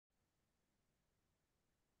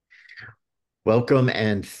Welcome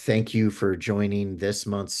and thank you for joining this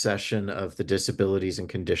month's session of the Disabilities and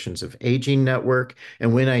Conditions of Aging Network.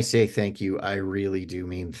 And when I say thank you, I really do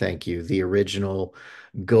mean thank you. The original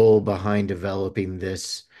goal behind developing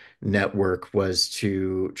this network was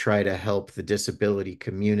to try to help the disability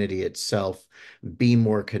community itself be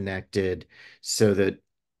more connected so that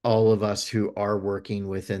all of us who are working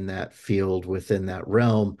within that field, within that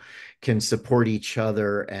realm, can support each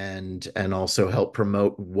other and also help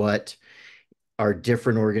promote what our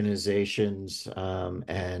different organizations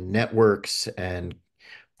and networks and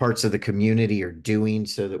parts of the community are doing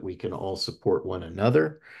so that we can all support one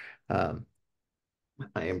another. Um,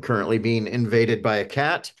 I am currently being invaded by a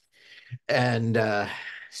cat. And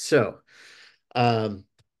so, um,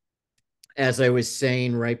 as I was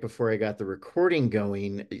saying right before I got the recording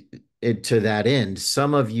going, to that end,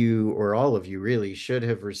 some of you or all of you really should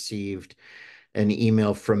have received an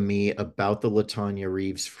email from me about the Latanya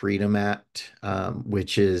Reeves Freedom Act,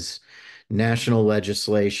 which is national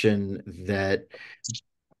legislation that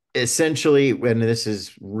essentially, and this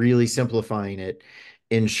is really simplifying it,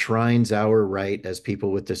 enshrines our right as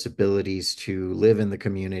people with disabilities to live in the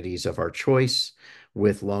communities of our choice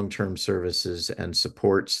with long-term services and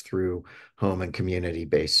supports through home and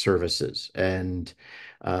community-based services. And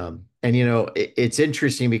it's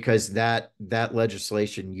interesting because that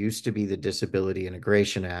legislation used to be the Disability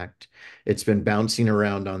Integration Act. It's been bouncing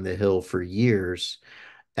around on the Hill for years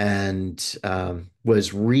and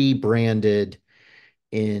was rebranded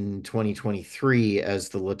in 2023 as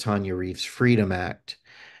the Latanya Reeves Freedom Act.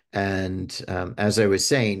 And as I was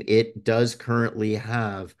saying, it does currently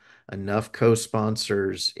have enough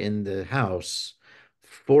co-sponsors in the House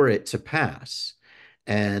for it to pass.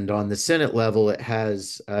 And on the Senate level, it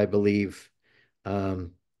has, I believe,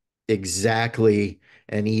 um, exactly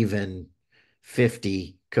an even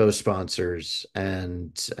 50 co-sponsors.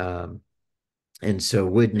 And so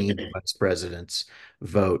would need the vice president's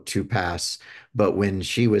vote to pass. But when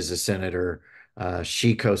she was a senator,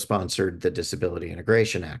 she co-sponsored the Disability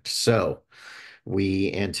Integration Act. So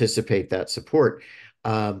we anticipate that support.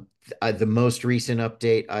 The most recent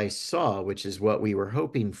update I saw, which is what we were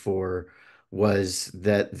hoping for, was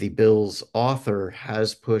that the bill's author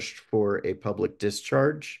has pushed for a public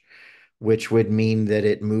discharge, which would mean that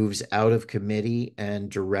it moves out of committee and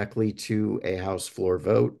directly to a House floor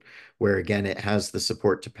vote, where again, it has the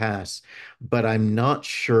support to pass. But I'm not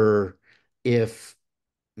sure if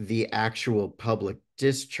the actual public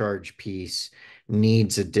discharge piece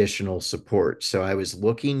needs additional support. So I was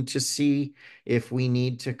looking to see if we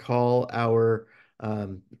need to call our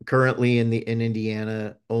currently in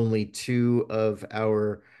Indiana, only two of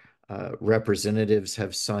our representatives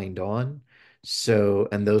have signed on. So,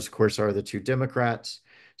 and those, of course, are the two Democrats.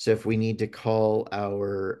 So if we need to call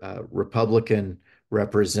our Republican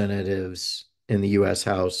representatives in the U.S.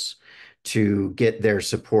 House to get their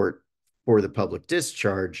support for the public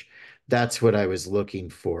discharge, that's what I was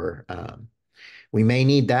looking for. We may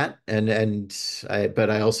need that, but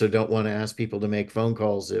I also don't want to ask people to make phone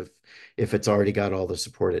calls if it's already got all the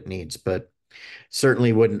support it needs. But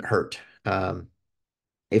certainly wouldn't hurt.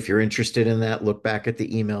 If you're interested in that, look back at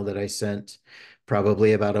the email that I sent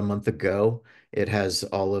probably about a month ago. It has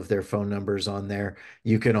all of their phone numbers on there.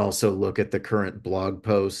 You can also look at the current blog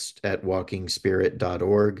post at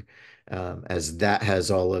walkingspirit.org, as that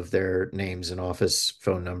has all of their names and office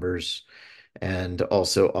phone numbers and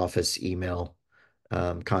also office email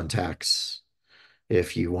contacts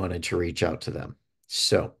if you wanted to reach out to them.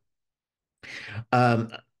 So,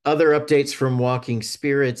 um, other updates from Walking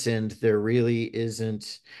Spirits, and there really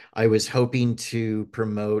isn't. I was hoping to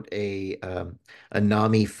promote a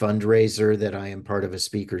NAMI fundraiser that I am part of a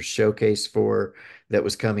speakers showcase for that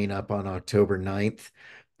was coming up on October 9th.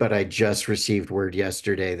 But I just received word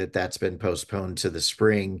yesterday that that's been postponed to the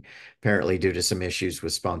spring, apparently due to some issues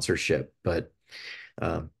with sponsorship. But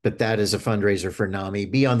that is a fundraiser for NAMI.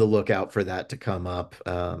 Be on the lookout for that to come up.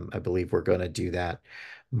 I believe we're going to do that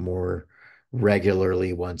more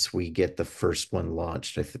regularly once we get the first one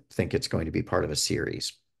launched. I think it's going to be part of a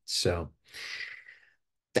series. So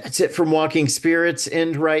that's it from Walking Spirits.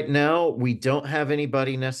 And right now, we don't have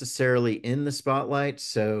anybody necessarily in the spotlight.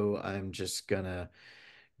 So I'm just going to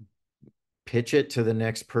pitch it to the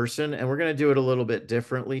next person. And we're going to do it a little bit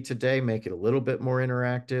differently today, make it a little bit more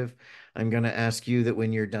interactive. I'm going to ask you that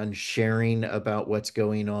when you're done sharing about what's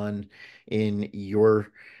going on in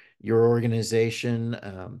your organization,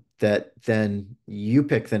 that then you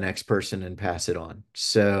pick the next person and pass it on.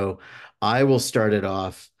 So I will start it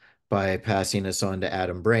off by passing us on to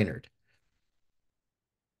Adam Brainerd.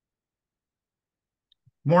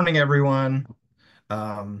 Morning, everyone.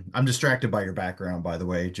 I'm distracted by your background, by the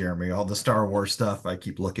way, Jeremy. All the Star Wars stuff. I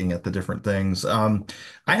keep looking at the different things. I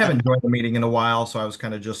haven't joined the meeting in a while, so I was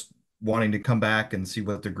kind of just wanting to come back and see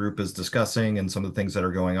what the group is discussing and some of the things that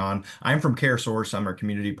are going on. I'm from Caresource. I'm a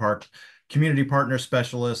community partner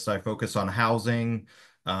specialist. I focus on housing.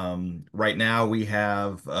 Right now, we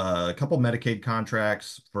have a couple Medicaid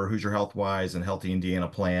contracts for Hoosier Healthwise and Healthy Indiana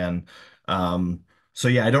Plan. So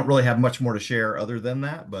yeah, I don't really have much more to share other than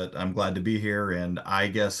that, but I'm glad to be here, and I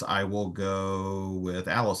guess I will go with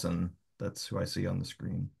Allison. That's who I see on the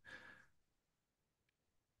screen.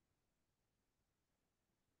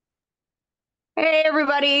 Hey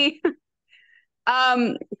everybody.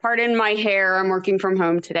 Pardon my hair. I'm working from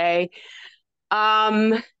home today.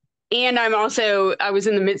 Um, and I was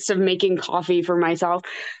in the midst of making coffee for myself.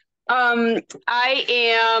 I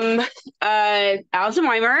am Allison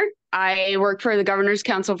Weimer. I work for the Governor's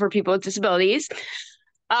Council for People with Disabilities.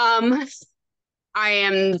 Um, I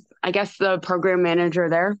am, I guess, the program manager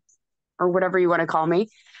there, or whatever you want to call me.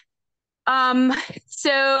 Um,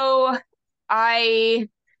 so I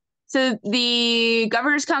So the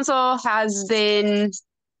Governor's Council has been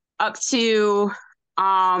up to,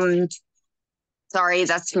 um, sorry,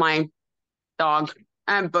 that's my dog.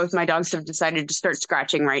 Both my dogs have decided to start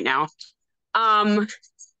scratching right now. Um,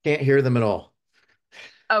 Can't hear them at all.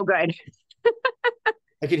 oh, good.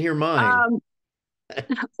 I can hear mine. Um,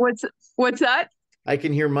 what's what's that? I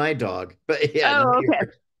can hear my dog, but yeah, not Oh, okay.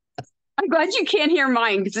 yours. I'm glad you can't hear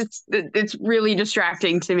mine because it's really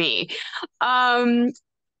distracting to me. Um,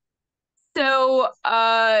 so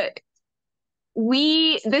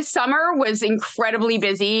we this summer was incredibly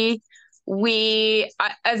busy.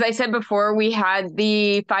 As I said before, we had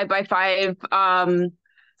the 5x5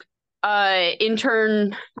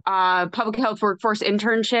 intern public health workforce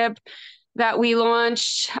internship that we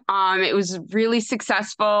launched. It was really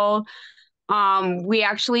successful. We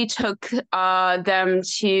actually took them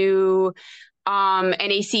to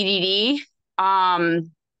NACDD,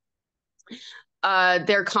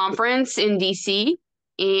 their conference in DC,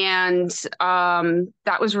 and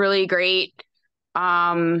that was really great.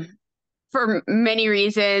 For many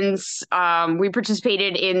reasons. We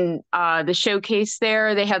participated in the showcase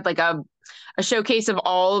there. They had like a showcase of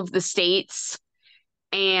all of the states.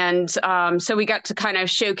 And so we got to kind of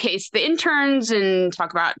showcase the interns and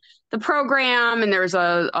talk about the program. And there was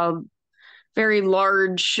a very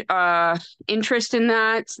large interest in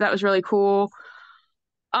that. So that was really cool.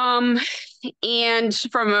 And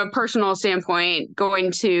from a personal standpoint,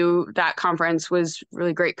 going to that conference was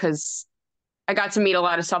really great because I got to meet a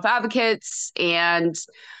lot of self-advocates and,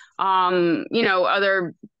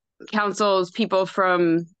 other councils, people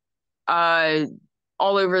from all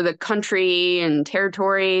over the country and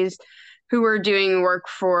territories who were doing work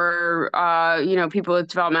for, people with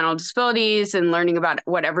developmental disabilities and learning about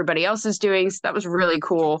what everybody else is doing. So that was really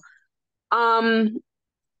cool. And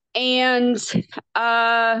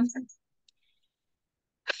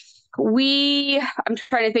I'm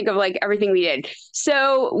trying to think of like everything we did.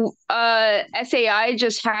 So SAI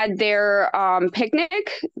just had their picnic.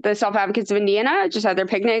 The Self Advocates of Indiana just had their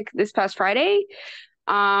picnic this past Friday.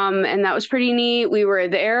 And that was pretty neat. We were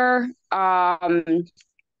there. Tons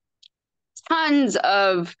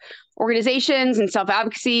of organizations and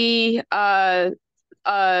self-advocacy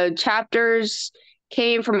chapters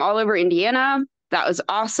came from all over Indiana. That was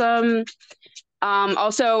awesome.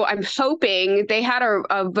 Also, I'm hoping they had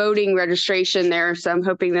a voting registration there, so I'm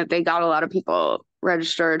hoping that they got a lot of people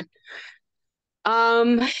registered.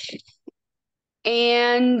 And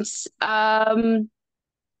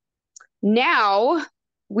now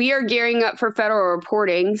we are gearing up for federal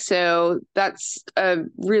reporting, so that's a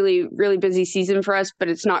really, really busy season for us, but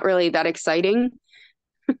it's not really that exciting.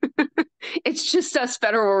 It's just us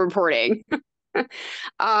federal reporting.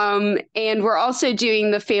 And we're also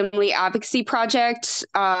doing the Family Advocacy Project,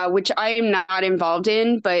 which I am not involved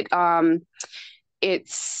in, but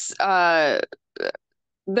it's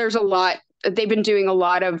there's a lot. They've been doing a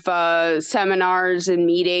lot of seminars and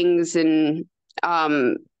meetings and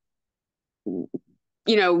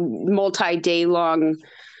multi-day long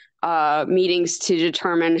meetings to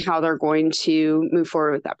determine how they're going to move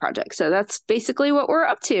forward with that project. So that's basically what we're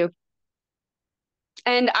up to.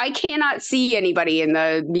 And I cannot see anybody in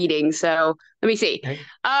the meeting, so let me see. Okay.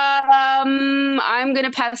 I'm going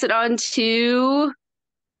to pass it on to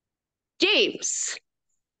James.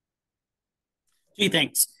 Gee,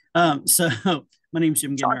 thanks. So my name's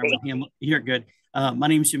Jim Ginner. I'm with Hamilton. You're good. My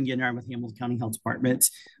name's Jim Ginner. I'm with Hamilton County Health Department.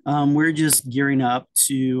 We're just gearing up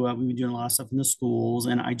to, we've been doing a lot of stuff in the schools,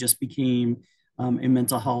 and I just became a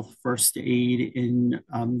mental health first aid in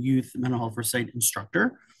youth mental health first aid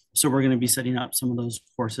instructor. So we're going to be setting up some of those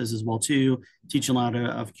courses as well too, teaching a lot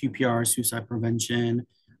of QPR, suicide prevention,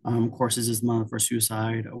 courses this month for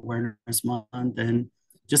Suicide Awareness Month, and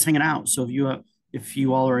just hanging out. So if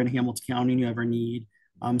you all are in Hamilton County and you ever need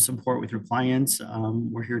support with your clients,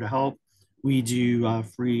 we're here to help. We do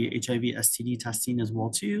free HIV STD testing as well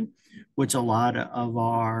too, which a lot of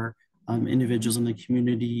our individuals in the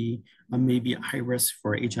community may be at high risk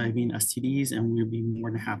for HIV and STDs, and we'd be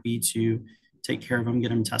more than happy to take care of them, get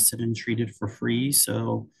them tested and treated for free.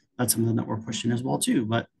 So that's something that we're pushing as well too.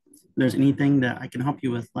 But if there's anything that I can help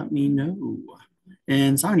you with, let me know.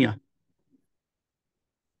 And Sonia.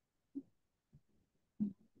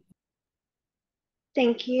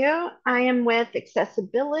 Thank you. I am with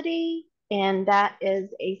accessABILITY, and that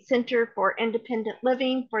is a center for independent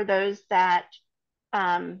living for those that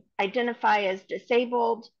identify as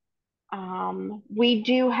disabled. We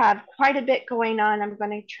do have quite a bit going on. I'm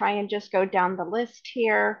going to try and just go down the list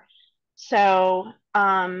here. So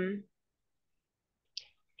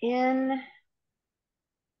in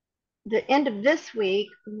the end of this week,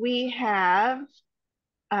 we have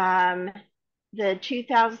the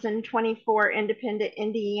 2024 Independent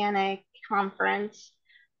Indiana Conference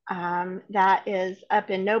that is up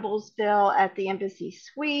in Noblesville at the Embassy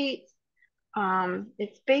Suites.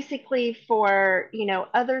 It's basically for,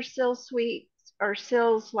 other SIL suites or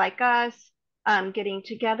SILs like us getting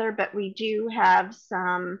together, but we do have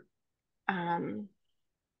some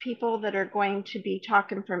people that are going to be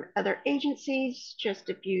talking from other agencies. Just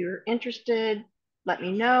if you're interested, let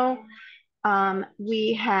me know.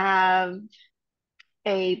 We have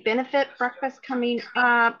a benefit breakfast coming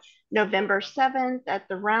up November 7th at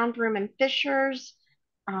the Round Room in Fishers.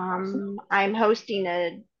 I'm hosting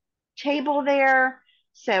a table there.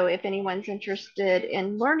 So if anyone's interested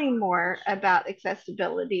in learning more about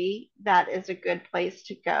accessABILITY, that is a good place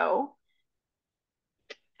to go.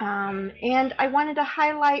 And I wanted to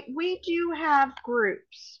highlight, we do have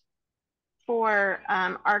groups for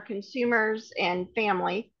our consumers and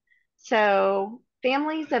family. So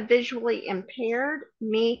families of visually impaired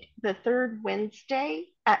meet the third Wednesday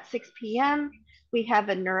at 6 p.m. We have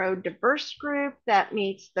a neurodiverse group that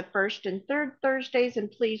meets the first and third Thursdays.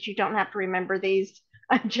 And please, you don't have to remember these.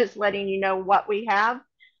 I'm just letting you know what we have.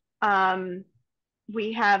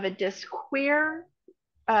 We have a DysQueer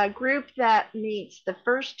group that meets the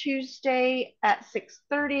first Tuesday at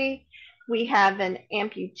 6:30. We have an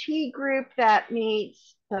amputee group that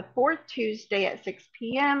meets the fourth Tuesday at 6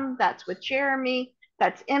 p.m. That's with Jeremy.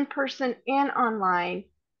 That's in person and online.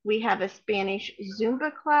 We have a Spanish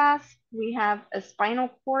Zumba class. We have a spinal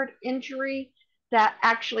cord injury that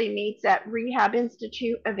actually meets at Rehab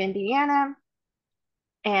Institute of Indiana.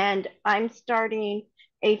 And I'm starting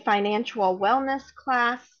a financial wellness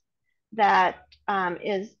class that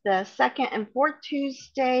is the second and fourth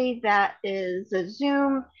Tuesday. That is a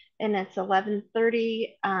Zoom, and it's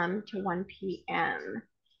 11:30 to 1 p.m.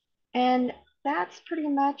 And that's pretty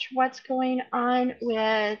much what's going on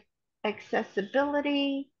with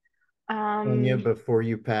accessABILITY. Sonia, before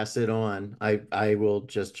you pass it on, I will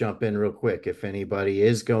just jump in real quick. If anybody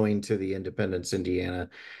is going to the Independence Indiana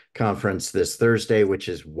conference this Thursday, which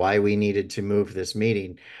is why we needed to move this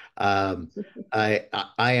meeting, I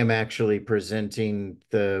am actually presenting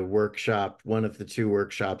the workshop, one of the two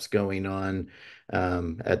workshops going on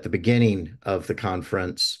at the beginning of the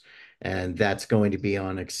conference, and that's going to be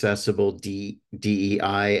on accessible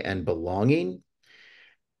DEI and belonging,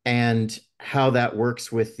 and how that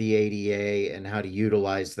works with the ADA and how to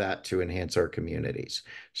utilize that to enhance our communities.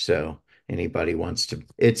 So anybody wants to,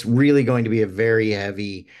 it's really going to be a very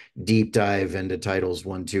heavy deep dive into titles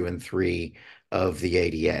 1, 2, and 3 of the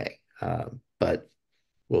ADA. But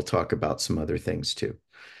we'll talk about some other things too.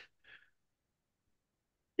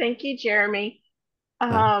 Thank you, Jeremy.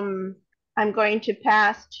 I'm going to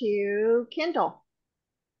pass to Kendall.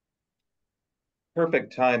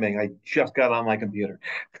 Perfect timing. I just got on my computer.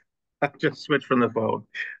 I just switched from the phone.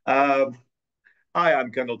 Hi,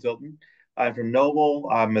 I'm Kendall Tilton. I'm from Noble.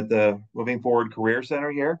 I'm at the Moving Forward Career Center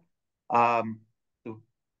here. I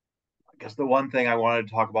guess the one thing I wanted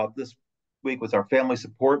to talk about this week was our Family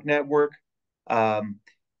Support Network.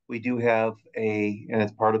 We do have and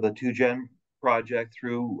it's part of the 2Gen project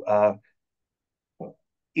through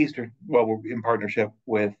we're in partnership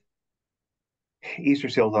with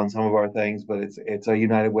Easterseals on some of our things, but it's a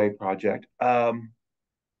United Way project.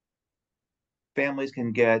 Families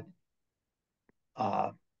can get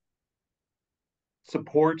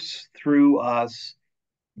supports through us.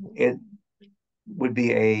 It would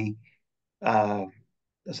be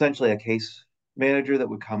essentially a case manager that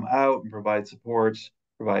would come out and provide supports,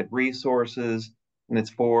 provide resources, and it's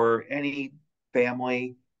for any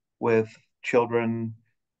family with children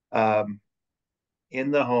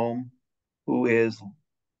in the home who is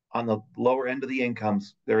on the lower end of the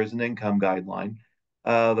incomes. There is an income guideline.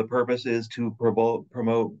 The purpose is to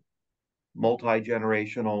promote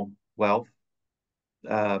multi-generational wealth.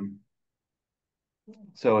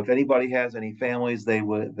 So if anybody has any families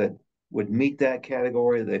that would meet that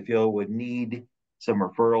category, they feel would need some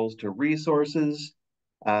referrals to resources,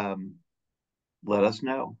 let us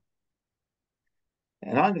know.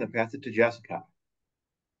 And I'm going to pass it to Jessica.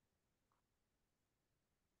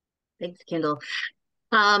 Thanks, Kendall.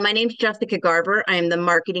 My name's Jessica Garber. I'm the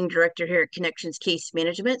marketing director here at Connections Case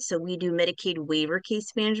Management. So we do Medicaid waiver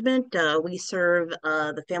case management. We serve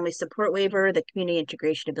the family support waiver, the community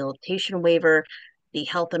integration habilitation waiver, the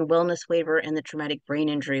health and wellness waiver, and the traumatic brain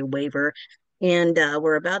injury waiver. And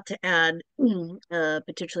we're about to add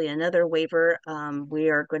potentially another waiver. We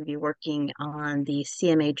are going to be working on the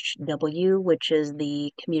CMHW, which is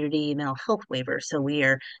the community mental health waiver. So we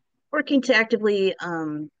are working to actively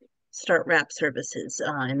start RAP services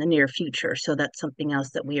in the near future. So that's something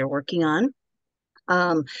else that we are working on.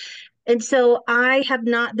 And so I have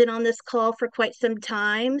not been on this call for quite some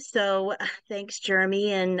time. So thanks,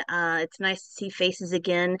 Jeremy. And it's nice to see faces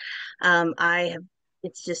again.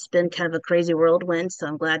 It's just been kind of a crazy whirlwind, so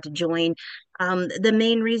I'm glad to join. The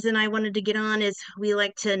main reason I wanted to get on is we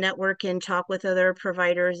like to network and talk with other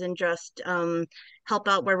providers and just help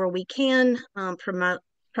out wherever we can,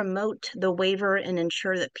 promote the waiver and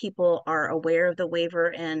ensure that people are aware of the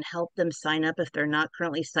waiver and help them sign up if they're not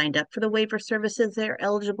currently signed up for the waiver services they're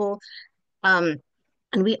eligible. And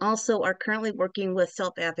we also are currently working with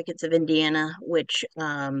Self Advocates of Indiana, which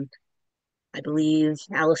I believe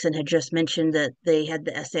Allison had just mentioned that they had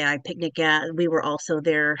the SAI picnic at. We were also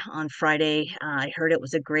there on Friday. I heard it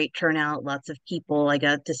was a great turnout, lots of people. I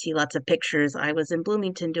got to see lots of pictures. I was in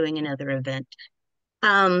Bloomington doing another event.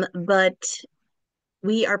 But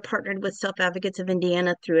we are partnered with Self Advocates of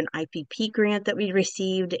Indiana through an IPP grant that we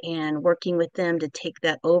received and working with them to take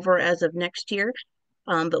that over as of next year.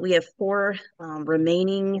 But we have 4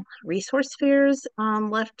 remaining resource fairs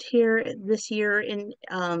left here this year in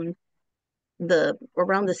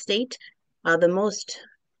around the state. The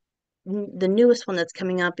newest one that's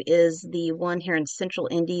coming up is the one here in Central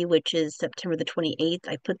Indy, which is September the 28th.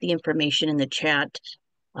 I put the information in the chat.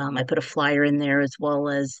 I put a flyer in there as well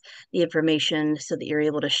as the information so that you're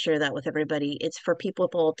able to share that with everybody. It's for people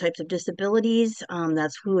with all types of disabilities.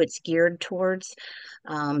 That's who it's geared towards.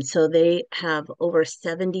 So they have over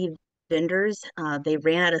 70 vendors. They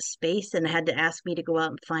ran out of space and had to ask me to go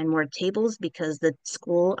out and find more tables because the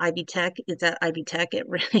school, Ivy Tech, it's at Ivy Tech. It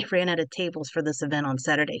really ran out of tables for this event on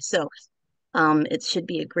Saturday. So it should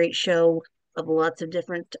be a great show of lots of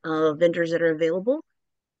different vendors that are available.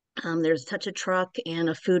 There's Touch a Truck and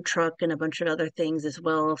a food truck and a bunch of other things as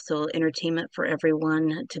well. So entertainment for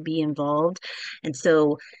everyone to be involved. And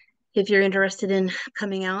so if you're interested in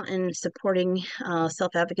coming out and supporting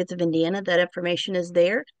Self Advocates of Indiana, that information is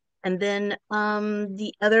there. And then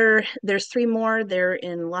there's 3 more. They're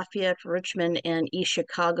in Lafayette, Richmond, and East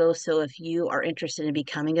Chicago. So if you are interested in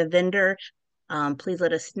becoming a vendor, please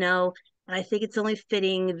let us know. And I think it's only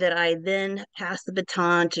fitting that I then pass the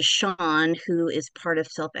baton to Sean, who is part of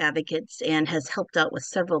Self Advocates and has helped out with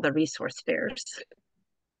several of the resource fairs.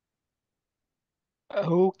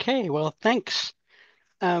 Okay, well, thanks.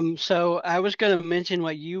 So I was going to mention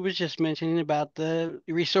what you was just mentioning about the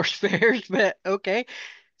resource fairs, but okay,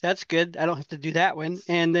 that's good. I don't have to do that one.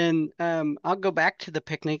 And then I'll go back to the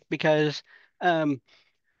picnic because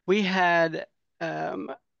we had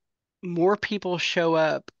more people show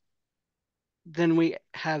up than we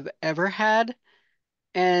have ever had,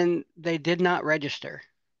 and they did not register.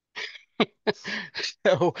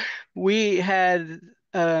 So we had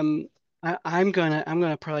I'm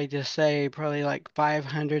gonna probably just say probably like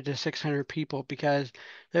 500 to 600 people because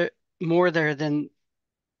there more there than,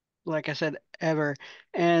 like I said, ever.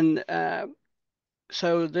 And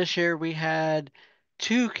so this year we had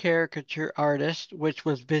 2 caricature artists, which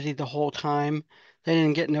was busy the whole time. They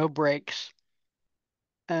didn't get no breaks.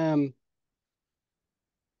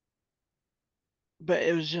 But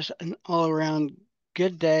it was just an all around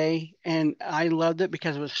good day, and I loved it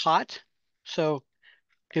because it was hot, so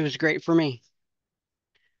it was great for me.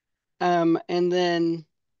 And then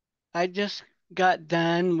I just got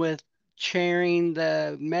done with chairing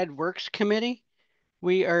the MedWorks committee.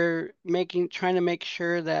 We are trying to make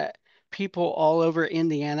sure that people all over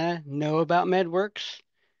Indiana know about MedWorks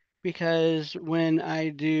because when I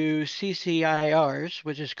do CCIRs,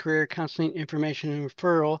 which is Career Counseling Information and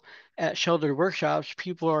Referral at sheltered workshops,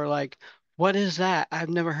 people are like, what is that? I've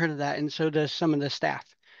never heard of that. And so does some of the staff.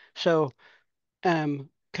 So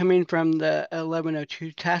coming from the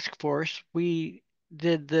 1102 task force, we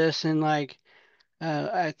did this in like,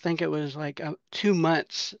 I think it was like 2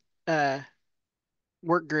 months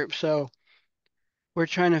work group. So we're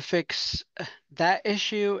trying to fix that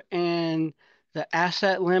issue and the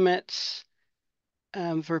asset limits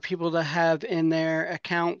for people to have in their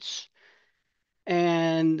accounts.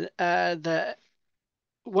 And the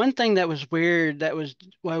one thing that was weird, that was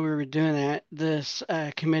why we were doing that, this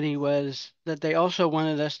committee, was that they also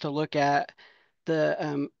wanted us to look at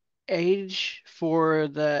the age for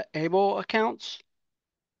the ABLE accounts.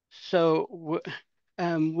 So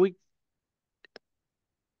we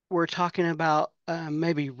were talking about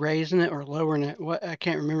maybe raising it or lowering it. What, I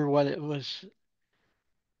can't remember what it was,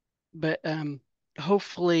 but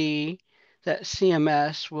hopefully that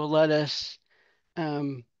CMS will let us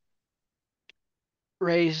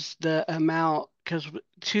raise the amount, because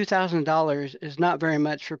 $2,000 is not very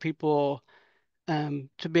much for people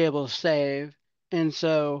to be able to save. And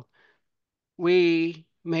so we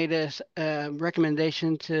made a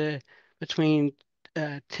recommendation to between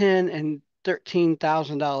 $10,000 and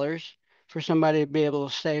 $13,000 for somebody to be able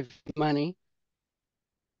to save money.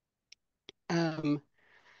 Let's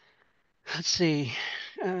see,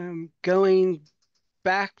 going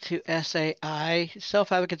back to SAI,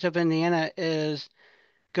 Self Advocates of Indiana is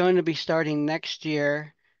going to be starting next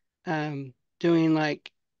year, doing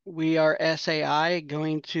like We Are SAI,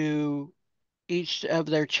 going to each of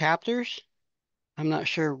their chapters. I'm not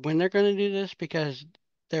sure when they're going to do this because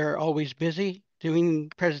they're always busy doing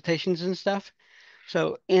presentations and stuff.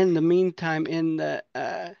 So in the meantime, in the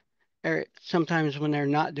or sometimes when they're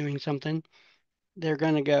not doing something, they're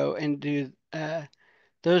going to go and do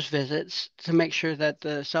those visits to make sure that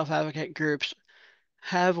the self-advocate groups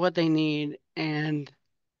have what they need, and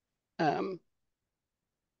um,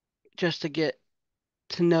 just to get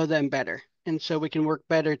to know them better, and so we can work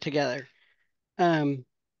better together.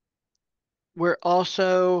 We're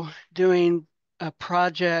also doing a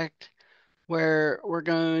project where we're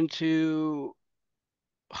going to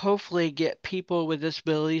hopefully get people with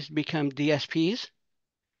disabilities to become DSPs,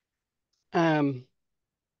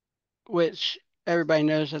 which everybody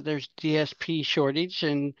knows that there's DSP shortage,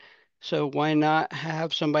 and so why not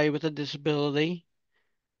have somebody with a disability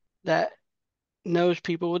that knows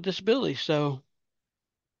people with disabilities? So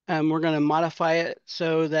we're going to modify it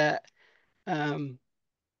so that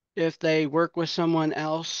if they work with someone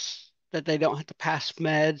else, that they don't have to pass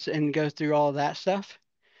meds and go through all that stuff.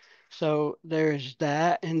 So there's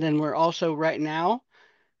that. And then we're also right now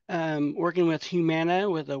working with Humana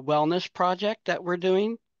with a wellness project that we're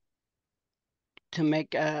doing to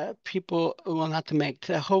make people, well, not to make,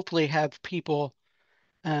 to hopefully have people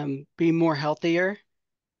be more healthier,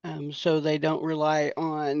 so they don't rely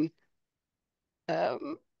on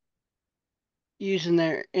um, using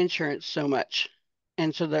their insurance so much,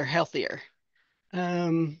 and so they're healthier.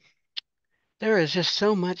 Um, there is just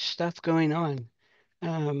so much stuff going on.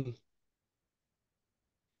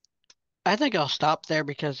 I think I'll stop there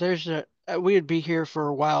because there's we would be here for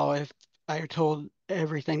a while if I told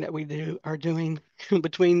everything that we are doing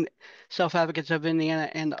between Self Advocates of Indiana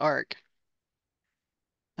and the ARC.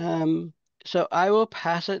 So I will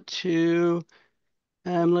pass it to,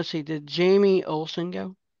 let's see, did Jamie Olson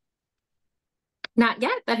go? Not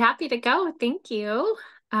yet, but happy to go. Thank you.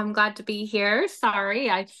 I'm glad to be here. Sorry,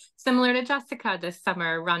 I, similar to Jessica this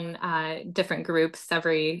summer, run different groups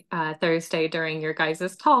every Thursday during your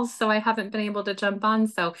guys' calls, so I haven't been able to jump on.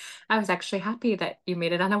 So I was actually happy that you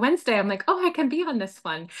made it on a Wednesday. I'm like, oh, I can be on this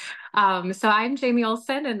one. So I'm Jamie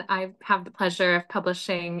Olson, and I have the pleasure of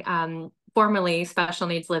publishing formerly Special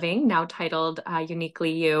Needs Living, now titled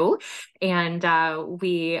Uniquely You. And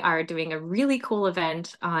we are doing a really cool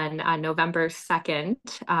event on November 2nd.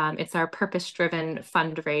 It's our purpose-driven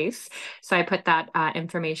fundraise. So I put that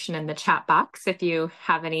information in the chat box if you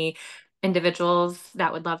have any individuals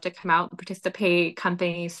that would love to come out and participate,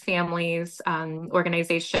 companies, families,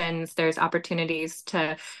 organizations. There's opportunities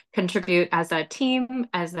to contribute as a team,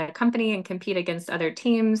 as a company, and compete against other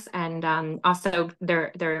teams. And also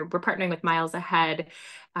we're partnering with Miles Ahead.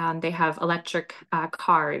 They have electric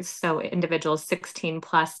cars, so individuals 16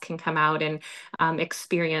 plus can come out and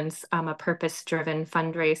experience a purpose-driven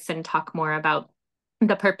fundraise and talk more about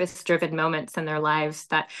the purpose-driven moments in their lives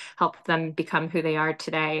that help them become who they are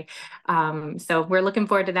today. So we're looking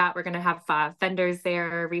forward to that. We're going to have vendors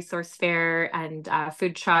there, resource fair, and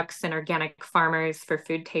food trucks and organic farmers for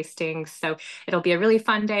food tastings. So it'll be a really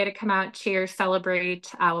fun day to come out, cheer,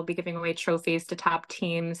 celebrate. We'll be giving away trophies to top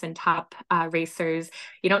teams and top racers.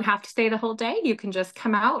 You don't have to stay the whole day. You can just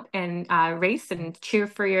come out and race and cheer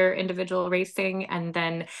for your individual racing, and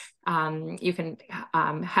then you can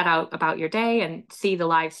head out about your day and see the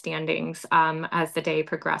live standings as the day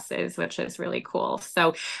progresses, which is really cool.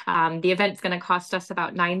 So the event's going to cost us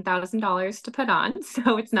about $9,000 to put on.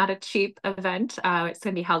 So it's not a cheap event. It's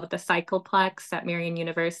going to be held at the Cycleplex at Marian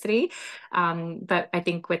University. But I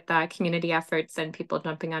think with the community efforts and people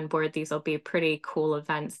jumping on board, these will be pretty cool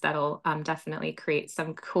events that'll definitely create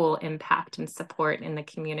some cool impact and support in the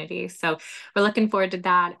community. So we're looking forward to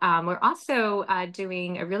that. We're also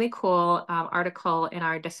doing a really cool article in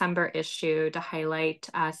our December issue to highlight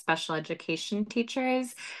special education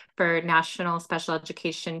teachers for National Special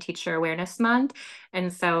Education Teacher Awareness Month.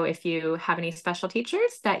 And so if you have any special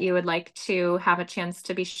teachers that you would like to have a chance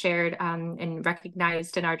to be shared and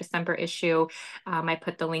recognized in our December issue, I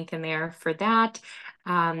put the link in there for that.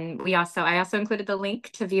 I also included the link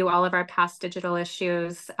to view all of our past digital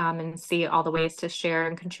issues and see all the ways to share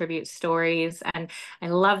and contribute stories. And I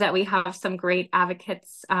love that we have some great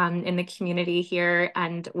advocates in the community here,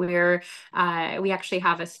 and we actually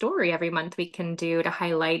have a story every month we can do to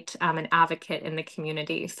highlight an advocate in the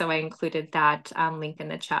community. So I included that link in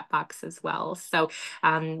the chat box as well. So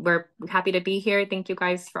we're happy to be here. Thank you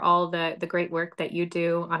guys for all the great work that you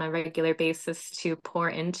do on a regular basis to pour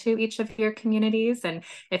into each of your communities. And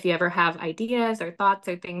if you ever have ideas or thoughts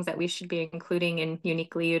or things that we should be including in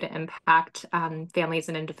Uniquely You to impact families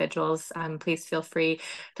and individuals, please feel free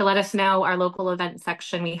to let us know. Our local event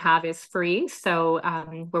section we have is free. So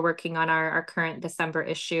we're working on our current December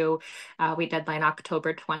issue. We deadline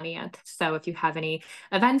October 20th. So if you have any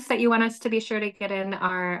events that you want us to be sure to get in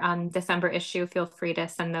our December issue, feel free to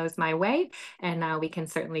send those my way, and we can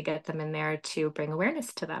certainly get them in there to bring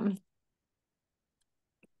awareness to them.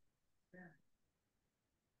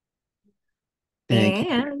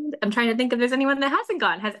 And I'm trying to think if there's anyone that hasn't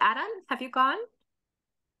gone. Adam, have you gone?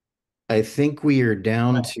 I think we are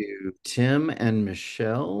down to Tim and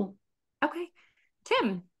Michelle. Okay.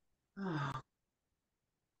 Tim.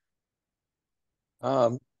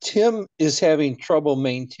 Tim is having trouble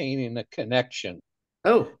maintaining a connection.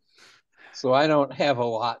 Oh. So I don't have a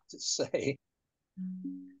lot to say.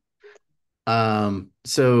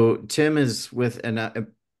 So Tim is with, and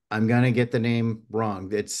I'm going to get the name wrong.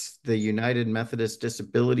 It's the United Methodist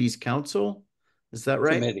Disabilities Council. Is that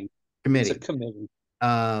right? Committee. Committee. It's a committee.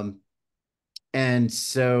 And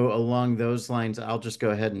so along those lines, I'll just go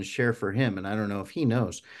ahead and share for him. And I don't know if he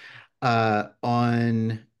knows.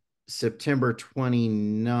 On September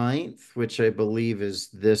 29th, which I believe is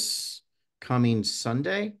this coming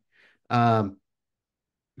Sunday.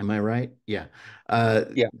 Am I right? Yeah.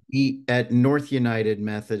 Yeah. At North United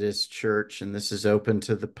Methodist Church, and this is open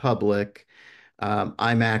to the public.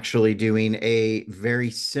 I'm actually doing a very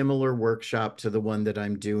similar workshop to the one that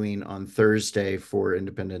I'm doing on Thursday for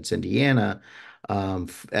Independence, Indiana,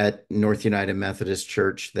 at North United Methodist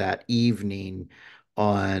Church that evening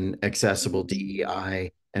on accessible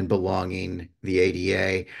DEI and belonging, the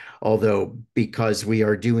ADA. Although, because we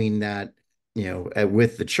are doing that,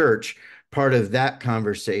 with the church, part of that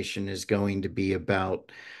conversation is going to be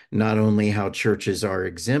about not only how churches are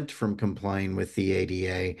exempt from complying with the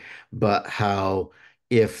ADA, but how,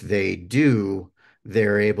 if they do,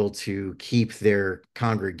 they're able to keep their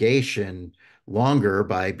congregation longer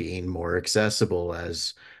by being more accessible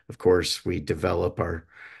as, of course, we develop our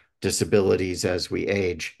disabilities as we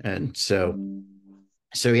age. And so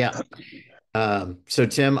yeah. So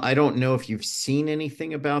Tim, I don't know if you've seen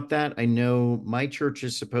anything about that. I know my church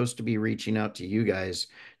is supposed to be reaching out to you guys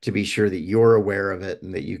to be sure that you're aware of it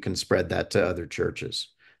and that you can spread that to other churches.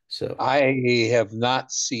 So I have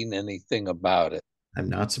not seen anything about it. I'm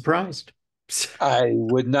not surprised. I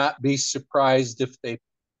would not be surprised if they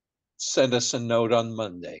send us a note on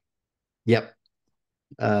Monday. Yep.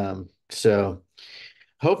 So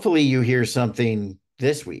hopefully you hear something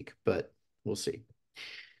this week, but we'll see.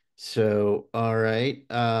 So, all right.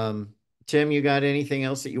 Tim, you got anything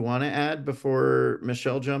else that you want to add before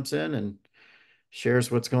Michelle jumps in and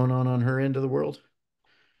shares what's going on her end of the world?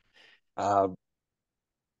 I'm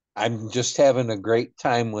just having a great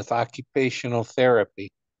time with occupational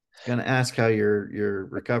therapy. Going to ask how your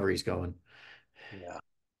recovery's going. Yeah.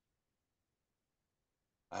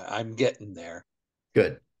 I'm getting there.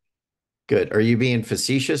 Good. Good. Are you being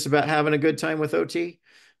facetious about having a good time with OT?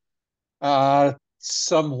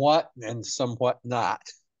 Somewhat and somewhat not.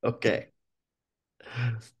 Okay.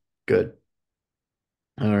 Good.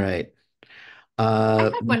 All right. I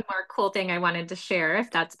had one more cool thing I wanted to share,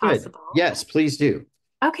 if that's possible. Yes, please do.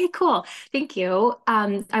 Okay, cool. Thank you.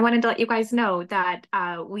 I wanted to let you guys know that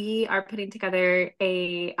we are putting together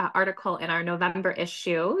a article in our November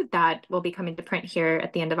issue that will be coming to print here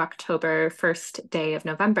at the end of October, first day of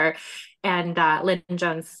November. And Lynn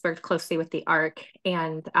Jones worked closely with the ARC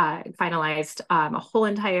and finalized a whole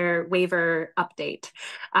entire waiver update.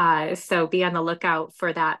 So be on the lookout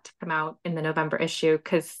for that to come out in the November issue,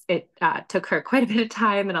 because it took her quite a bit of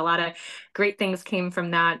time, and a lot of great things came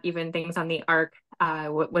from that, even things on the ARC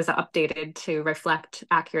was updated to reflect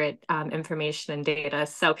accurate information and data.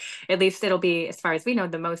 So at least it'll be, as far as we know,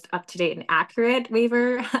 the most up-to-date and accurate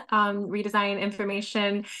waiver redesign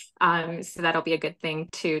information. So that'll be a good thing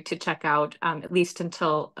to check out, at least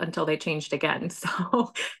until they changed again.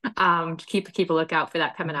 So keep a lookout for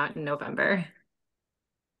that coming out in November.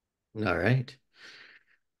 All right.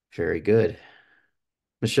 Very good.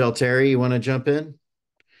 Michelle Terry, you want to jump in?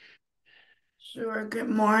 Sure. Good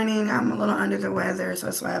morning. I'm a little under the weather, so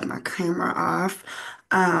that's why I have my camera off.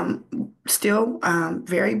 Still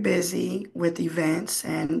very busy with events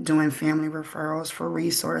and doing family referrals for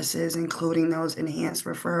resources, including those enhanced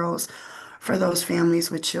referrals for those families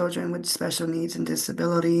with children with special needs and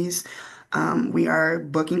disabilities. We are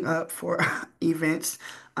booking up for events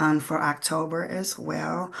for October as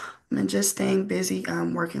well. And just staying busy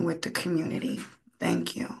working with the community.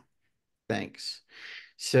 Thank you. Thanks.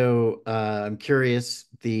 So I'm curious,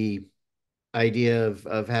 the idea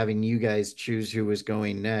of having you guys choose who was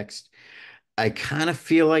going next, I kind of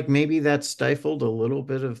feel like maybe that stifled a little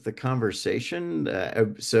bit of the conversation.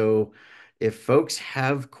 So if folks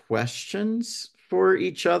have questions for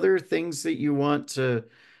each other, things that you want to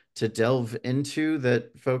delve into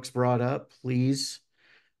that folks brought up, please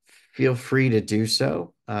feel free to do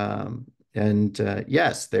so.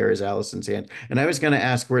 Yes, there is Allison's hand. And I was going to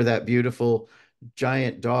ask where that beautiful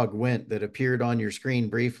giant dog went that appeared on your screen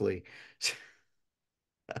briefly.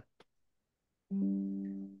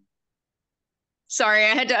 Sorry,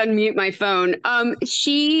 I had to unmute my phone.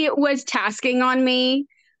 She was tasking on me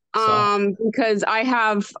because I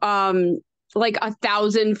have like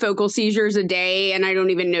 1,000 focal seizures a day, and I don't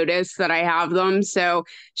even notice that I have them. So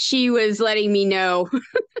she was letting me know.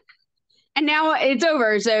 And now it's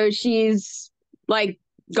over. So she's like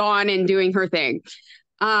gone and doing her thing.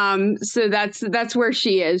 So that's where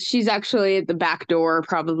she is. She's actually at the back door,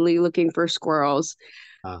 probably looking for squirrels.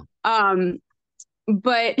 Oh.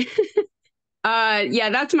 But yeah,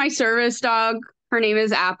 that's my service dog. Her name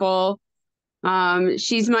is Apple.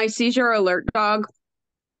 She's my seizure alert dog.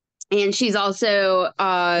 And she's also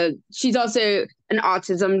an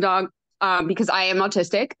autism dog, because I am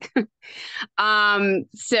autistic.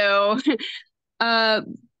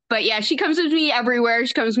 But yeah, she comes with me everywhere.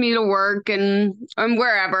 She comes with me to work and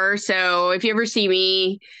wherever. So if you ever see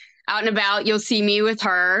me out and about, you'll see me with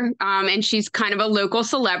her. And she's kind of a local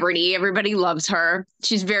celebrity. Everybody loves her.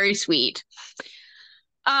 She's very sweet.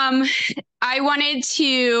 I wanted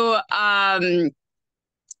to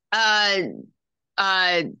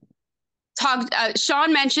talk.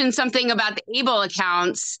 Sean mentioned something about the ABLE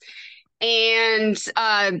accounts and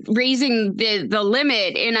raising the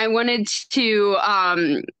limit, and I wanted to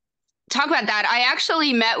talk about that. I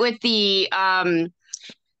actually met with the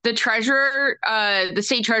treasurer, the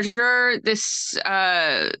state treasurer, this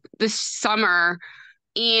summer,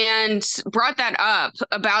 and brought that up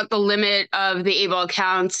about the limit of the ABLE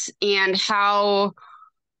accounts and how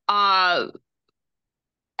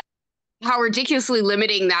ridiculously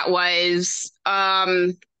limiting that was,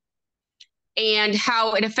 and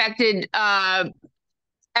how it affected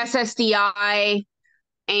SSDI,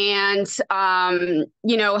 and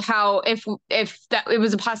how if that it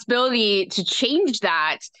was a possibility to change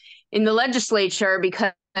that in the legislature,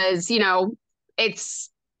 because it's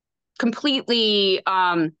completely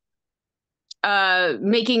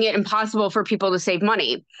making it impossible for people to save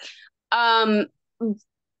money,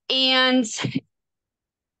 and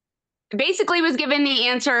basically was given the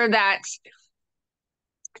answer that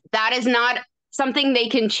is not something they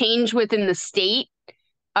can change within the state.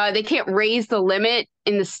 They can't raise the limit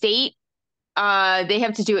in the state. They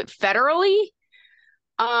have to do it federally.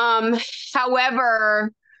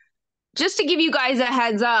 However, just to give you guys a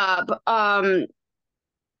heads up,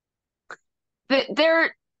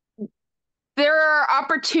 there are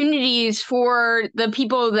opportunities for the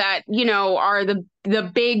people that are the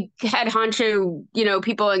big head honcho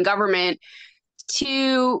people in government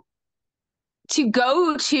to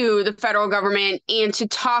go to the federal government and to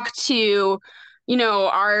talk to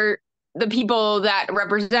the people that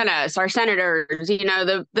represent us, our senators,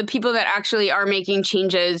 the people that actually are making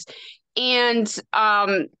changes. And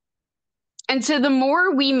so the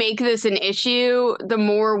more we make this an issue, the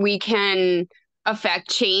more we can affect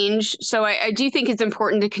change. So I do think it's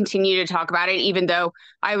important to continue to talk about it, even though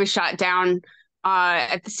I was shot down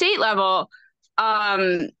at the state level.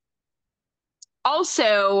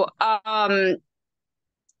 Also,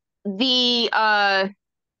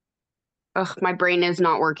 my brain is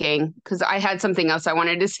not working because I had something else I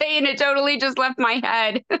wanted to say and it totally just left my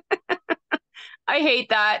head. I hate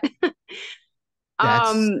that.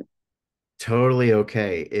 That's totally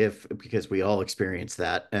okay because we all experience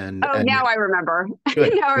that. And now I remember.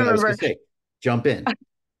 Good. Now I remember. I was gonna say, jump in.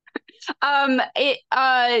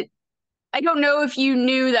 I don't know if you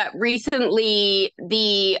knew that recently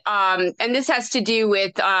and this has to do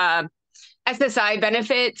with SSI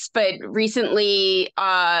benefits, but recently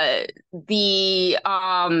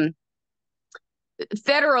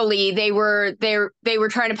federally they were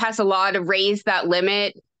trying to pass a law to raise that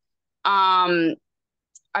limit,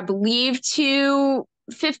 I believe to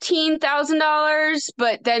 $15,000,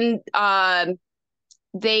 but then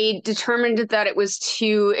they determined that it was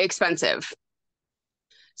too expensive.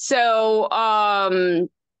 So,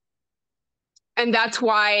 and that's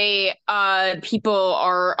why people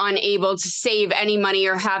are unable to save any money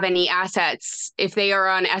or have any assets if they are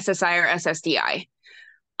on SSI or SSDI.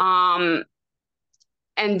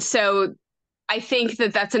 And so I think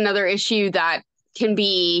that that's another issue that can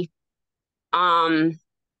be,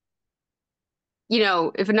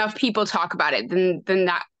 if enough people talk about it, then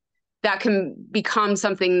that can become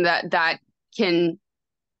something that can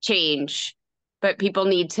change. But people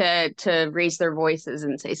need to raise their voices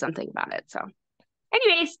and say something about it. So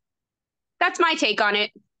anyways, that's my take on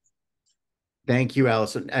it. Thank you,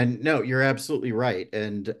 Allison. And no, you're absolutely right.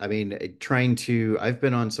 And I mean, I've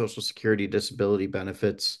been on Social Security disability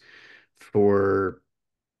benefits for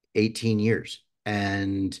 18 years.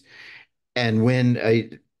 And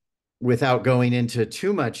without going into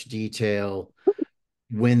too much detail,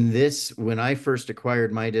 when I first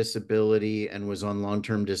acquired my disability and was on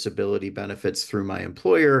long-term disability benefits through my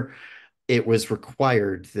employer, it was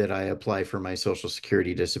required that I apply for my Social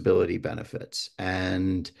Security disability benefits.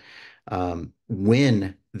 And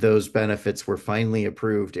when those benefits were finally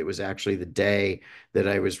approved, it was actually the day that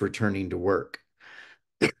I was returning to work.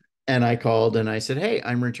 And I called and I said, "Hey,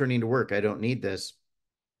 I'm returning to work. I don't need this."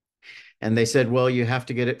 And they said, "Well, you have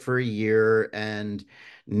to get it for a year." And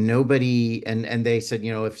they said,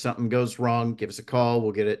 "If something goes wrong, give us a call.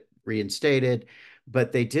 We'll get it reinstated."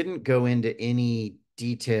 But they didn't go into any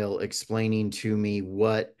detail explaining to me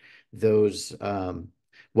what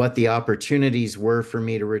the opportunities were for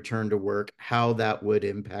me to return to work, how that would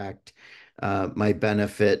impact my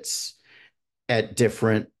benefits at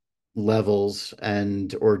different levels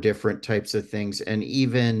or different types of things. And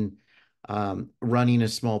even running a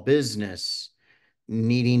small business,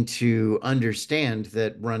 needing to understand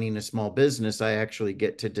that running a small business, I actually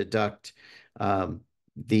get to deduct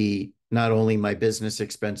not only my business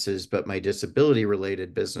expenses, but my disability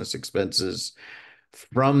related business expenses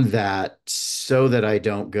from that, so that I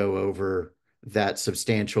don't go over that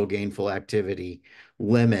substantial gainful activity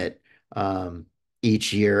limit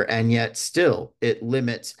each year. And yet still it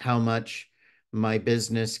limits how much my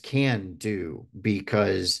business can do,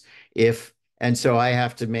 and so I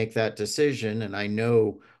have to make that decision, and I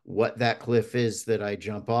know what that cliff is that I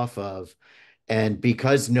jump off of. And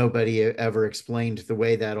because nobody ever explained the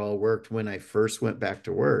way that all worked when I first went back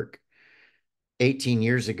to work 18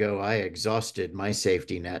 years ago, I exhausted my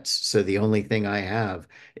safety nets. So the only thing I have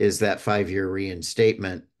is that 5-year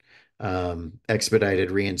reinstatement,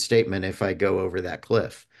 expedited reinstatement if I go over that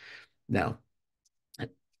cliff. Now,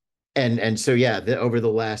 and so yeah, over the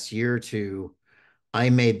last year or two, I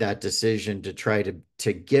made that decision to try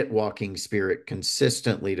to get Walking Spirit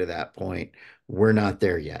consistently to that point. We're not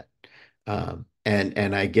there yet. And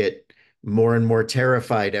I get more and more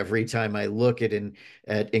terrified every time I look at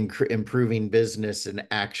improving business and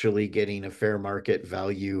actually getting a fair market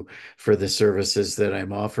value for the services that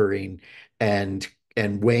I'm offering, and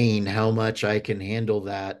weighing how much I can handle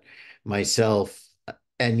that myself,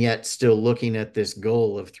 and yet still looking at this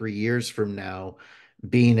goal of 3 years from now,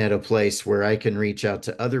 being at a place where I can reach out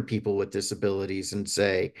to other people with disabilities and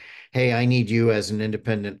say, "Hey, I need you as an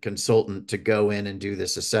independent consultant to go in and do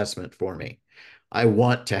this assessment for me." I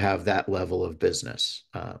want to have that level of business,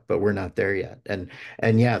 but we're not there yet. And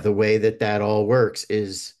yeah, the way that all works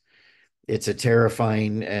is it's a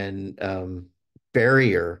terrifying and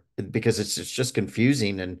barrier, because it's just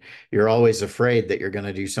confusing, and you're always afraid that you're going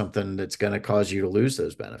to do something that's going to cause you to lose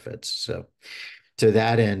those benefits. So to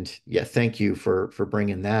that end, yeah, thank you for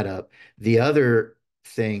bringing that up. The other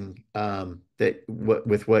thing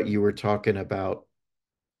with what you were talking about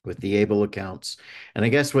with the ABLE accounts, and I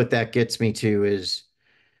guess what that gets me to is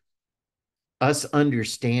us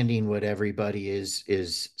understanding what everybody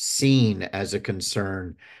is seeing as a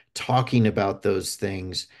concern, talking about those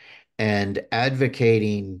things and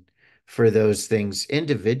advocating for those things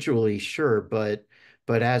individually, sure, but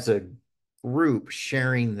as a group,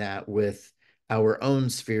 sharing that with our own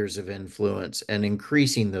spheres of influence and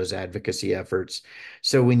increasing those advocacy efforts.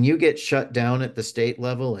 So when you get shut down at the state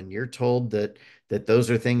level and you're told that those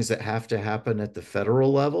are things that have to happen at the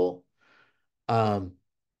federal level, um,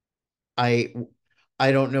 I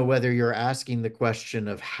I don't know whether you're asking the question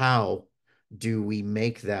of how do we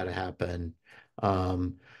make that happen?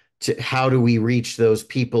 Um, how do we reach those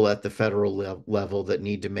people at the federal level that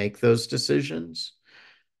need to make those decisions?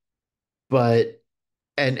 But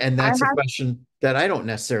and I that's a have question that I don't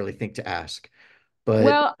necessarily think to ask. But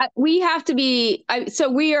Well, we have to be, so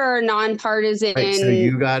we are a right, so nonpartisan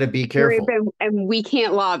you got to be group, careful. and we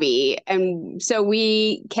can't lobby. And so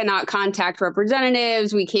we cannot contact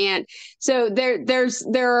representatives. We can't. So there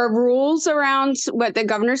are rules around what the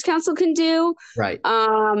governor's council can do. Right.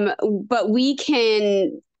 But we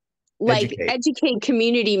can Educate. educate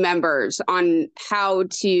community members on how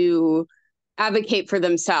to advocate for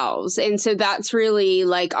themselves. And so that's really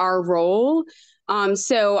like our role.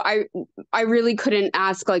 So I really couldn't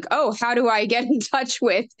ask like, oh, how do I get in touch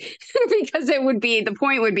with because the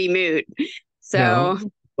point would be moot. So No,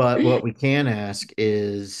 but what we can ask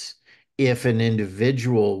is if an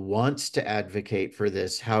individual wants to advocate for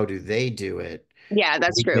this, how do they do it? yeah,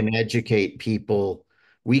 that's We true. can educate people,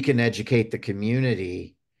 we can educate the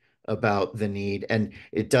community about the need. And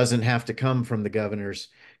it doesn't have to come from the governor's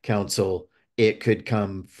council. It could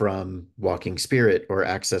come from Walking Spirit or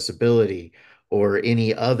accessABILITY or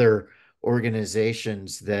any other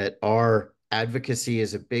organizations that are advocacy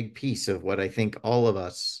is a big piece of what I think all of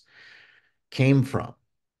us came from.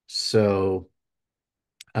 So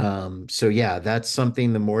so yeah, that's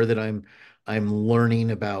something the more that I'm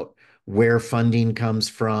learning about where funding comes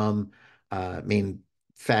from. I mean,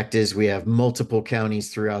 fact is we have multiple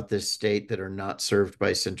counties throughout this state that are not served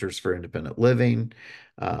by Centers for Independent Living.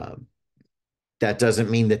 Um, that doesn't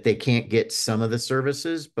mean that they can't get some of the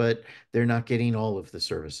services, but they're not getting all of the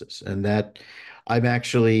services. And that I'm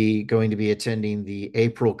actually going to be attending the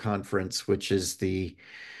April conference, which is the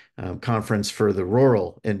conference for the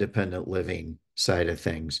rural independent living side of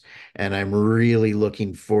things. And I'm really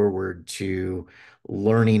looking forward to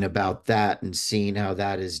learning about that and seeing how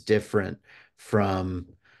that is different from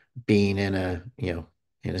being in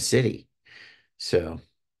in a city. So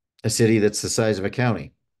a city that's the size of a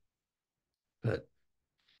county. But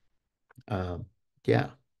um,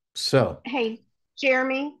 yeah. So Hey,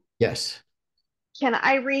 Jeremy, yes. can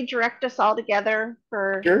I redirect us all together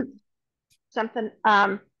for Sure. something?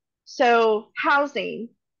 So housing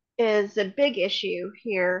is a big issue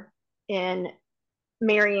here in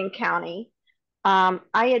Marion County. I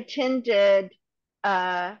attended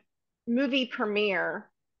a movie premiere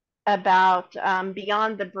about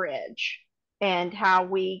Beyond the Bridge and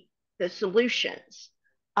the solutions.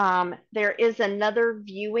 There is another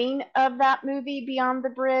viewing of that movie, Beyond the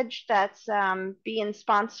Bridge, that's being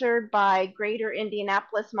sponsored by Greater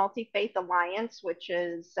Indianapolis Multi-Faith Alliance, which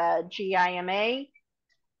is GIMA.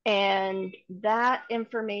 And that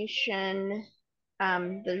information,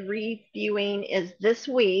 the reviewing is this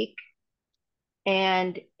week,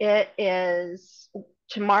 and it is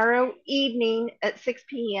tomorrow evening at 6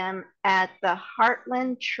 p.m. at the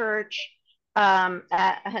Heartland Church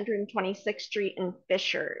at 126th Street in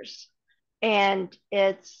Fishers. And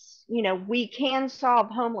it's, we can solve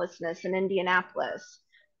homelessness in Indianapolis.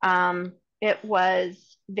 It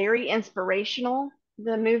was very inspirational,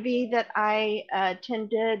 the movie that I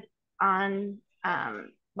attended on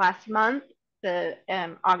last month, the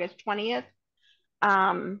August 20th.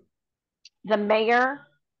 The mayor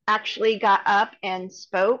actually got up and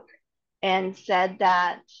spoke and said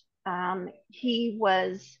that he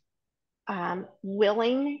was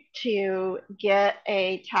willing to get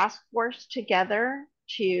a task force together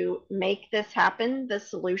to make this happen, the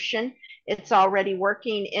solution. It's already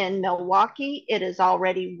working in Milwaukee. It is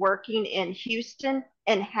already working in Houston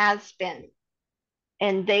and has been.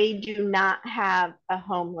 And they do not have a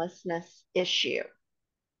homelessness issue.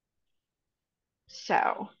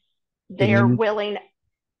 So they're willing.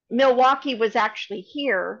 Milwaukee was actually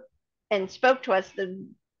here and spoke to us, the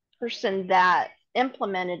person that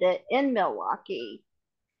implemented it in Milwaukee.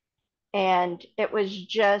 And it was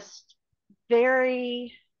just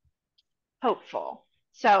very hopeful.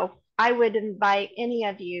 So I would invite any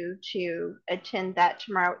of you to attend that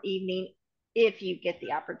tomorrow evening if you get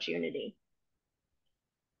the opportunity.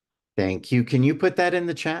 Thank you. Can you put that in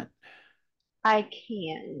the chat? I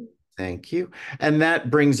can. Thank you. And that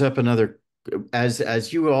brings up another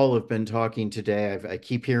as you all have been talking today, I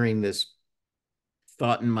keep hearing this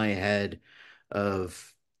thought in my head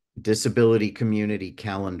of disability community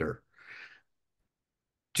calendar.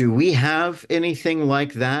 Do we have anything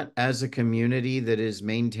like that as a community that is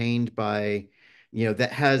maintained by,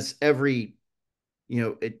 that has every,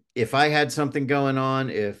 if I had something going on,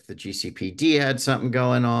 if the GCPD had something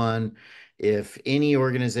going on, if any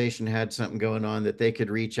organization had something going on that they could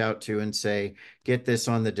reach out to and say, get this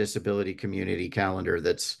on the disability community calendar,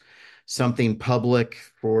 that's something public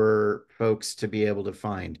for folks to be able to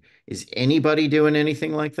find. Is anybody doing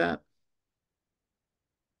anything like that?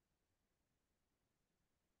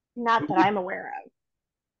 Not that I'm aware of.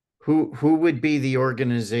 Who would be the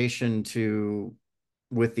organization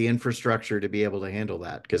with the infrastructure to be able to handle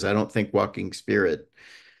that? Because I don't think Walking Spirit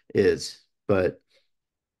is, but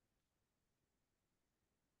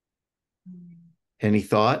any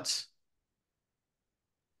thoughts?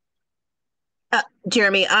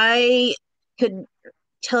 Jeremy, I could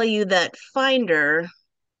tell you that Finder,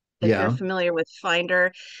 if you're Yeah. familiar with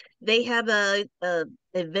Finder, they have a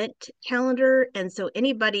event calendar, and so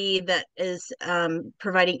anybody that is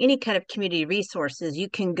providing any kind of community resources, you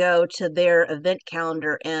can go to their event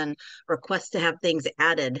calendar and request to have things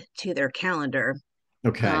added to their calendar.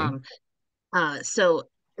 Okay. So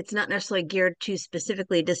it's not necessarily geared to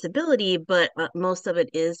specifically disability, but most of it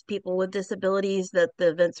is people with disabilities that the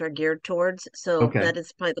events are geared towards. So Okay. that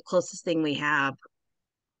is probably the closest thing we have.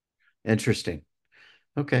 Interesting.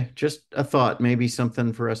 Okay, just a thought, maybe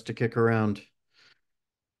something for us to kick around,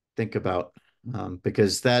 think about,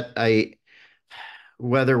 because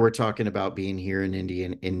whether we're talking about being here in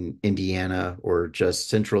Indiana or just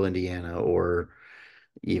central Indiana or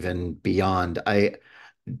even beyond,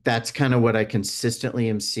 that's kind of what I consistently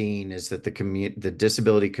am seeing is that the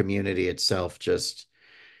disability community itself just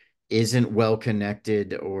isn't well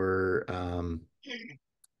connected or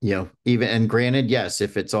even, and granted, yes,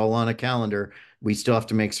 if it's all on a calendar, we still have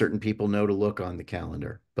to make certain people know to look on the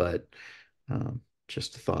calendar, but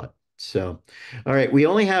just a thought. So, all right, we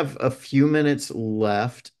only have a few minutes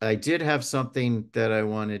left. I did have something that I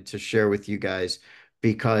wanted to share with you guys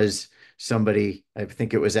because somebody, I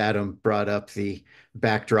think it was Adam, brought up the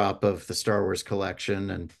backdrop of the Star Wars collection.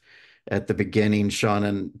 And at the beginning,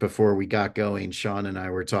 before we got going, Sean and I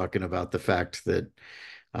were talking about the fact that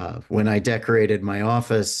when I decorated my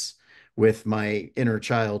office with my inner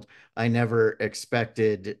child, I never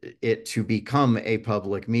expected it to become a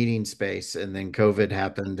public meeting space. And then COVID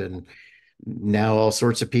happened, and now all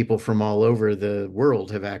sorts of people from all over the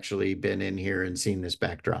world have actually been in here and seen this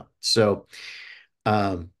backdrop. So,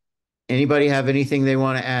 anybody have anything they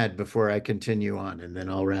want to add before I continue on? And then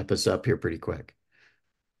I'll wrap us up here pretty quick.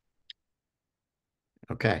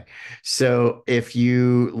 Okay. So if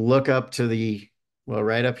you look up to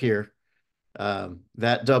right up here,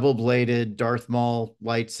 that double-bladed Darth Maul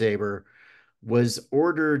lightsaber was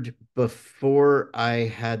ordered before I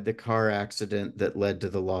had the car accident that led to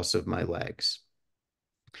the loss of my legs.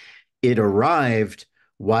 It arrived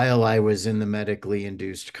while I was in the medically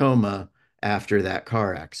induced coma after that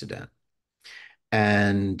car accident.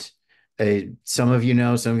 And some of you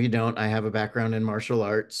know, some of you don't, I have a background in martial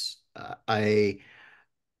arts. I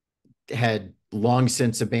had long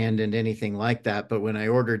since abandoned anything like that, but when I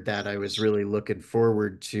ordered that, I was really looking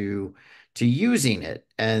forward to using it.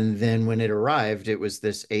 And then when it arrived, it was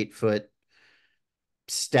this 8-foot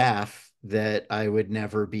staff that I would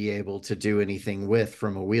never be able to do anything with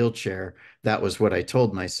from a wheelchair. That was what I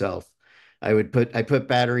told myself. I put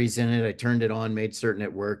batteries in it, I turned it on, made certain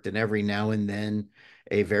it worked, and every now and then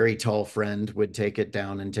a very tall friend would take it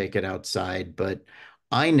down and take it outside, but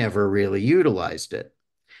I never really utilized it.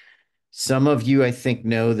 Some of you, I think,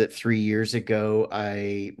 know that 3 years ago,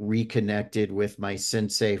 I reconnected with my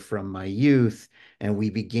sensei from my youth, and we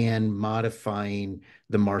began modifying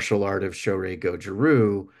the martial art of Shorei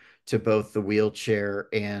Goju-Ryu to both the wheelchair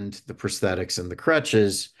and the prosthetics and the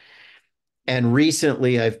crutches. And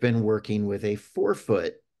recently, I've been working with a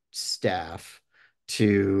 4-foot staff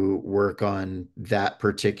to work on that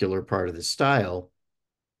particular part of the style.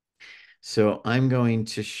 So I'm going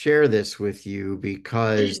to share this with you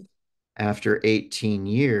because after 18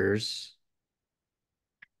 years,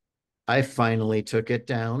 I finally took it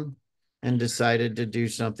down and decided to do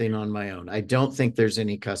something on my own. I don't think there's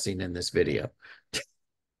any cussing in this video.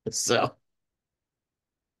 So.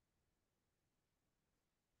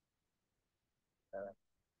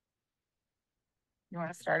 You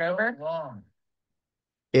want to start over?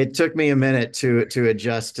 It took me a minute to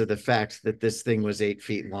adjust to the fact that this thing was 8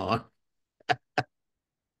 feet long.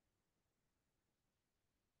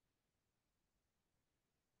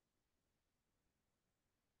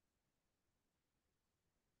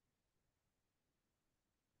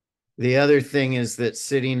 The other thing is that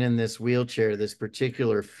sitting in this wheelchair, this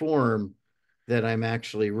particular form that I'm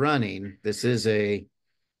actually running, this is a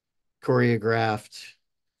choreographed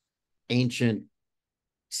ancient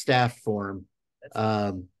staff form.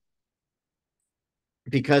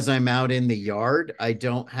 Because I'm out in the yard, I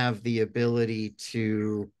don't have the ability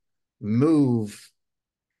to move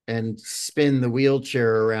and spin the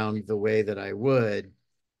wheelchair around the way that I would.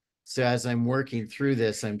 So as I'm working through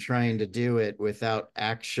this, I'm trying to do it without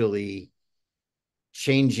actually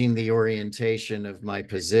changing the orientation of my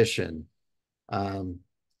position.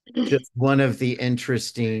 Just one of the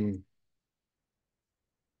interesting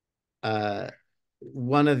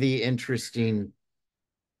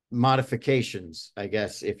modifications, I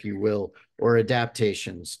guess, if you will, or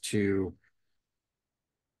adaptations to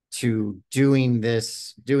doing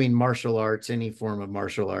martial arts, any form of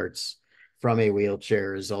martial arts from a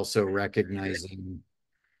wheelchair, is also recognizing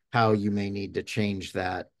how you may need to change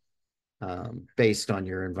that based on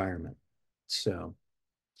your environment. So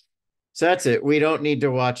that's it. We don't need to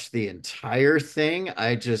watch the entire thing.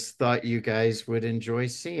 I just thought you guys would enjoy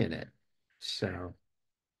seeing it. So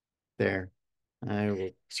there. I will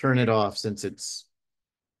turn it off since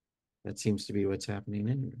that seems to be what's happening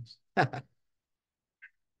anyways.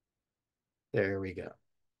 There we go.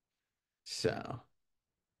 So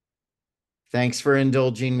thanks for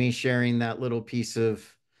indulging me sharing that little piece of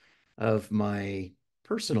my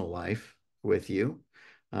personal life with you.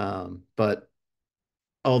 But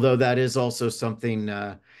although that is also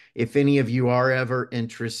something, if any of you are ever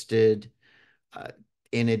interested,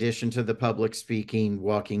 in addition to the public speaking,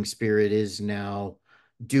 Walking Spirit is now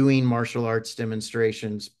doing martial arts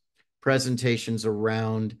demonstrations, presentations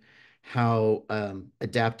around how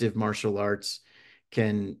adaptive martial arts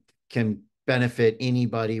can benefit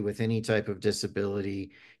anybody with any type of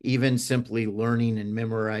disability, even simply learning and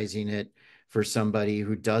memorizing it for somebody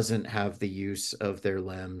who doesn't have the use of their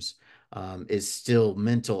limbs is still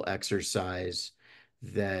mental exercise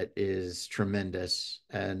that is tremendous.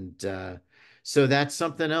 And so that's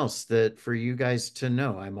something else that for you guys to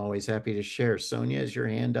know, I'm always happy to share. Sonia, is your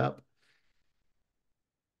hand up?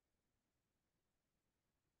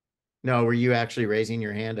 No, were you actually raising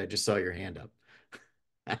your hand? I just saw your hand up.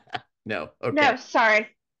 No, okay. No, sorry.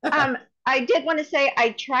 I did want to say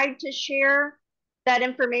I tried to share that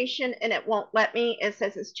information and it won't let me. It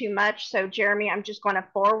says it's too much. So Jeremy, I'm just going to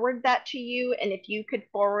forward that to you. And if you could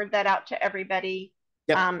forward that out to everybody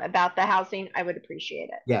about the housing, I would appreciate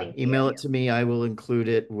it. Yeah, Thank email you. it to me. I will include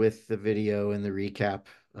it with the video and the recap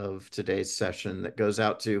of today's session that goes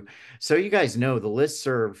out to. So you guys know the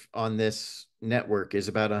listserv on this network is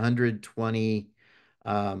about 120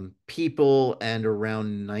 people and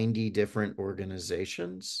around 90 different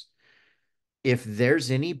organizations. If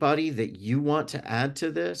there's anybody that you want to add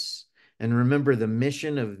to this, and remember the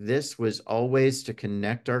mission of this was always to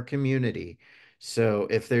connect our community. So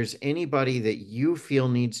if there's anybody that you feel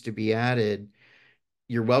needs to be added,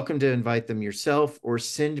 you're welcome to invite them yourself or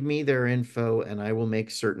send me their info and I will make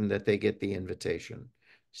certain that they get the invitation.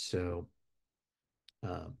 So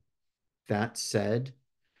that said,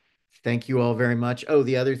 thank you all very much. Oh,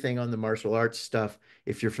 the other thing on the martial arts stuff,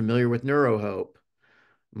 if you're familiar with NeuroHope,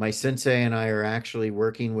 my sensei and I are actually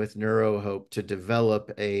working with NeuroHope to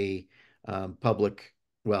develop a public,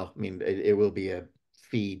 well, I mean, it will be a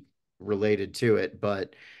feed related to it,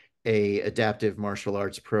 but a adaptive martial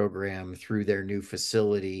arts program through their new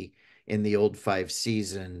facility in the old Five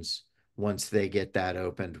Seasons once they get that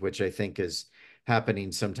opened, which I think is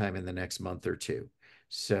happening sometime in the next month or two.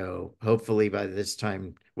 So hopefully by this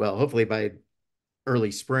time, well, hopefully by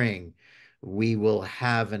early spring, we will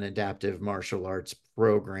have an adaptive martial arts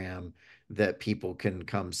program that people can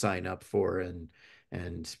come sign up for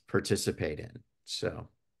and participate in. So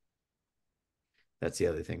that's the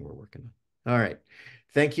other thing we're working on. All right.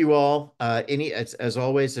 Thank you all. As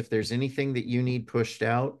always, if there's anything that you need pushed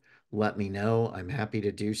out, let me know. I'm happy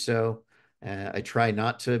to do so. I try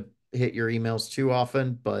not to hit your emails too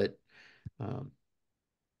often, but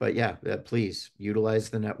yeah, please utilize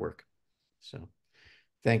the network. So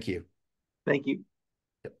thank you. Thank you.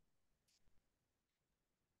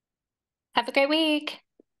 Have a great week.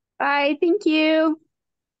 Bye. Thank you.